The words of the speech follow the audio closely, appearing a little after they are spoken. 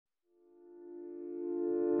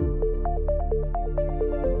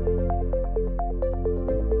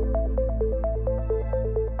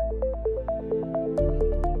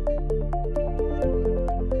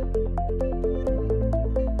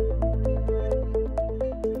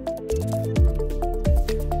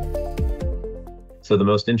So the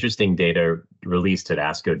most interesting data released at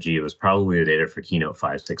ASCO GU was probably the data for Keynote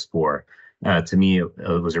 564. To me,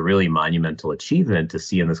 it was a really monumental achievement to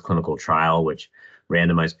see in this clinical trial, which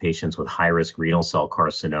randomized patients with high-risk renal cell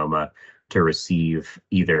carcinoma to receive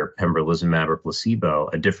either pembrolizumab or placebo,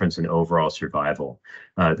 a difference in overall survival.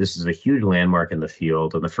 This is a huge landmark in the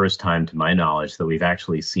field, and the first time, to my knowledge, that we've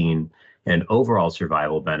actually seen an overall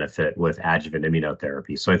survival benefit with adjuvant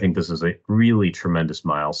immunotherapy. So I think this is a really tremendous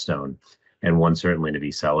milestone and one certainly to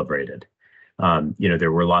be celebrated.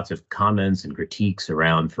 There were lots of comments and critiques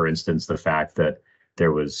around, for instance, the fact that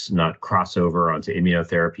there was not crossover onto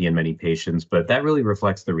immunotherapy in many patients, but that really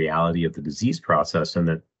reflects the reality of the disease process, and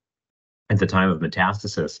that at the time of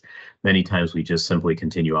metastasis, many times we just simply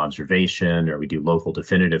continue observation or we do local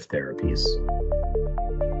definitive therapies.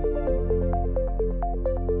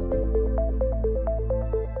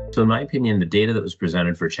 So in my opinion, the data that was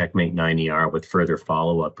presented for CheckMate 9ER with further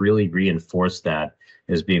follow-up really reinforced that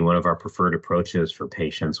as being one of our preferred approaches for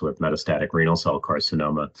patients with metastatic renal cell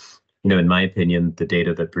carcinoma. In my opinion, the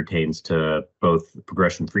data that pertains to both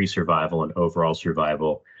progression-free survival and overall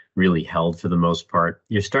survival really held for the most part.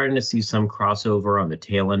 You're starting to see some crossover on the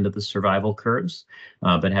tail end of the survival curves.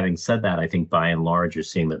 But having said that, I think by and large, you're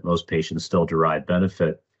seeing that most patients still derive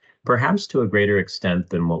benefit, perhaps to a greater extent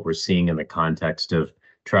than what we're seeing in the context of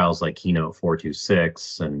trials like Keynote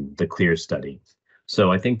 426 and the CLEAR study.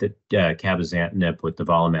 So I think that cabozantinib with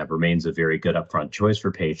nivolumab remains a very good upfront choice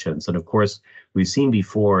for patients. And of course, we've seen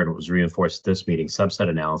before, and it was reinforced at this meeting, subset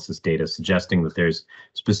analysis data suggesting that there's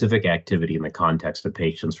specific activity in the context of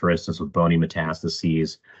patients, for instance, with bony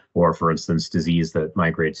metastases, or for instance, disease that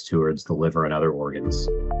migrates towards the liver and other organs.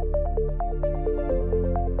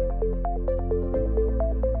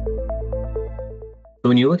 So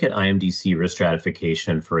when you look at IMDC risk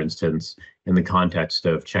stratification, for instance, in the context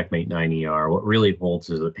of CheckMate 9ER, what really holds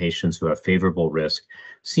is that patients who have favorable risk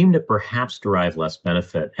seem to perhaps derive less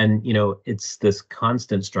benefit. And, it's this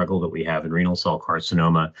constant struggle that we have in renal cell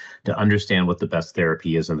carcinoma to understand what the best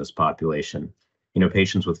therapy is in this population.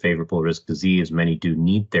 Patients with favorable risk disease, many do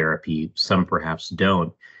need therapy, some perhaps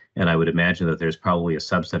don't. And I would imagine that there's probably a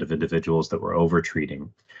subset of individuals that we're overtreating.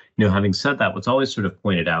 Having said that, what's always sort of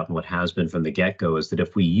pointed out and what has been from the get-go is that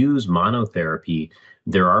if we use monotherapy,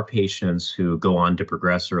 there are patients who go on to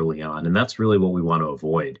progress early on. And that's really what we want to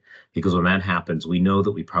avoid, because when that happens, we know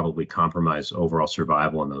that we probably compromise overall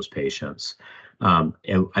survival in those patients.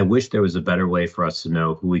 I wish there was a better way for us to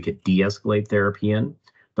know who we could de-escalate therapy in.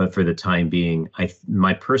 But for the time being,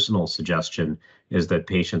 my personal suggestion is that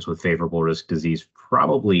patients with favorable risk disease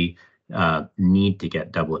probably need to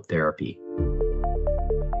get doublet therapy.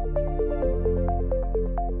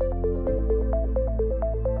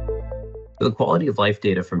 The quality of life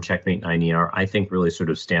data from CheckMate 9ER, I think, really sort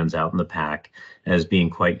of stands out in the pack as being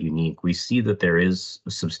quite unique. We see that there is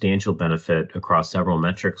a substantial benefit across several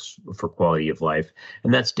metrics for quality of life,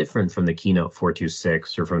 and that's different from the Keynote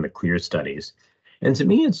 426 or from the CLEAR studies. And to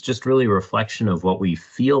me, it's just really a reflection of what we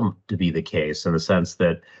feel to be the case, in the sense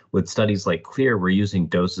that with studies like CLEAR, we're using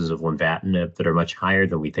doses of lenvatinib that are much higher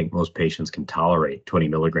than we think most patients can tolerate, 20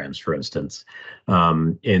 milligrams, for instance.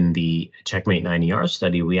 In the CheckMate 9ER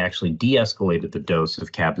study, we actually de-escalated the dose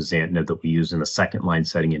of cabozantinib that we use in the second-line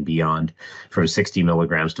setting and beyond from 60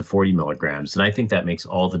 milligrams to 40 milligrams. And I think that makes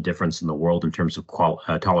all the difference in the world in terms of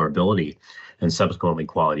tolerability and subsequently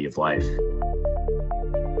quality of life.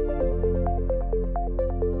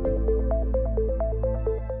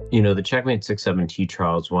 The CheckMate 67T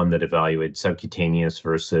trial is one that evaluated subcutaneous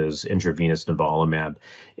versus intravenous nivolumab.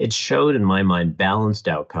 It showed, in my mind, balanced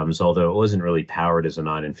outcomes, although it wasn't really powered as a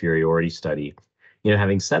non-inferiority study.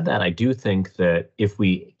 Having said that, I do think that if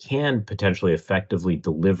we can potentially effectively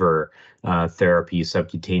deliver therapy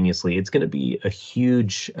subcutaneously, it's going to be a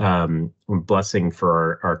huge blessing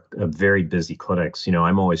for our very busy clinics.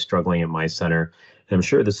 I'm always struggling at my center, and I'm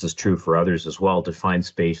sure this is true for others as well, to find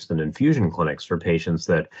space in infusion clinics for patients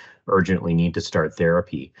that urgently need to start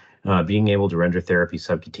therapy. Being able to render therapy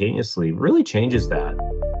subcutaneously really changes that.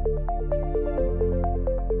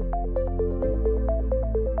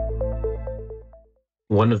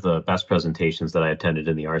 One of the best presentations that I attended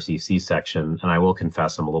in the RCC section, and I will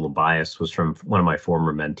confess I'm a little biased, was from one of my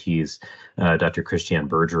former mentees, Dr. Christiane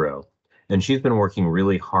Bergerot. And she's been working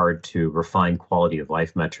really hard to refine quality of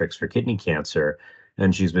life metrics for kidney cancer.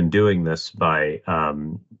 And she's been doing this by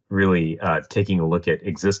really taking a look at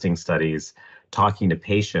existing studies, talking to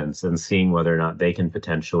patients, and seeing whether or not they can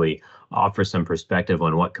potentially offer some perspective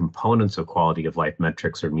on what components of quality of life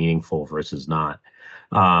metrics are meaningful versus not.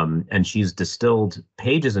 And she's distilled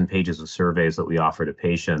pages and pages of surveys that we offer to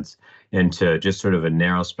patients into just sort of a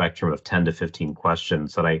narrow spectrum of 10 to 15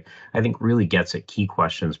 questions that I think really gets at key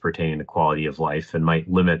questions pertaining to quality of life and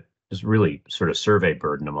might limit just really sort of survey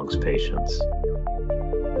burden amongst patients.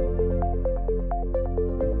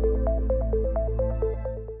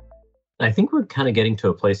 I think we're kind of getting to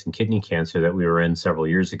a place in kidney cancer that we were in several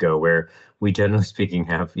years ago where we generally speaking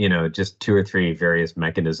have, just two or three various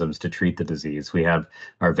mechanisms to treat the disease. We have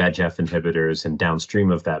our VEGF inhibitors and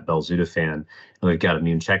downstream of that belzutifan, and we've got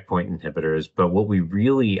immune checkpoint inhibitors. But what we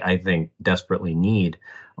really, I think, desperately need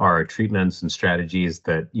are treatments and strategies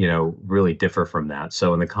that, really differ from that.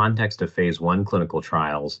 So in the context of phase 1 clinical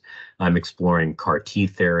trials, I'm exploring CAR T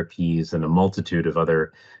therapies and a multitude of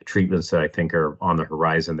other treatments that I think are on the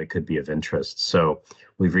horizon that could be of interest. So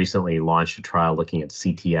we've recently launched a trial looking at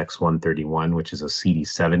CTX131, which is a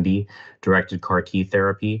CD70 directed CAR T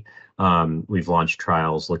therapy. We've launched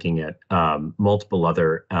trials looking at multiple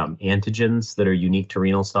other antigens that are unique to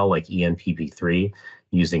renal cell, like ENPP3,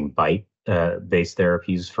 using BiTE based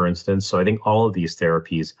therapies, for instance. So I think all of these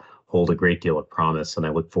therapies hold a great deal of promise, and I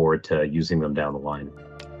look forward to using them down the line.